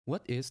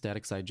What is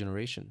static site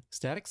generation?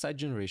 Static site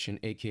generation,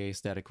 aka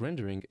static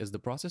rendering, is the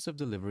process of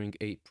delivering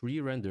a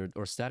pre-rendered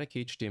or static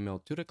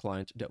HTML to the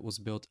client that was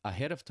built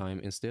ahead of time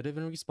instead of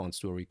in response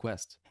to a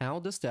request. How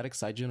does static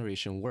site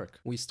generation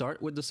work? We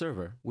start with the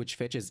server, which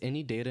fetches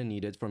any data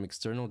needed from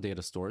external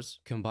data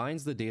stores,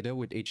 combines the data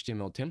with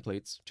HTML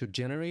templates to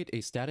generate a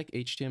static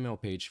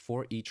HTML page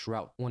for each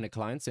route. When a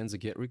client sends a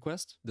GET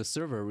request, the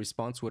server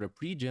responds with a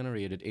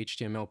pre-generated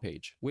HTML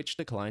page, which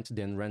the client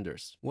then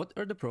renders. What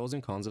are the pros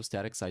and cons of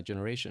static site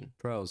generation?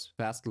 Pros: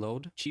 fast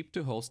load, cheap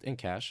to host and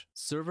cache,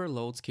 server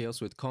load scales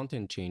with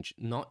content change,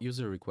 not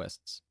user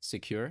requests.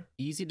 Secure,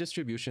 easy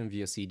distribution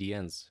via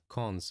CDNs.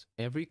 Cons: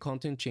 every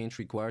content change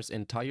requires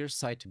entire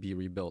site to be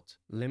rebuilt.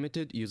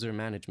 Limited user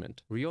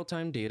management.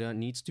 Real-time data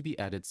needs to be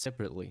added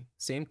separately.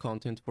 Same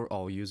content for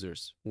all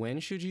users.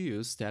 When should you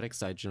use static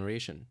site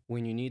generation?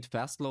 When you need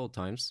fast load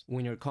times,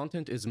 when your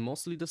content is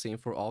mostly the same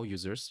for all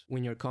users,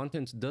 when your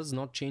content does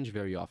not change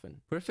very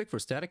often. Perfect for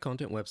static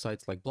content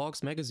websites like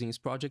blogs, magazines,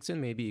 projects, and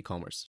maybe e-commerce.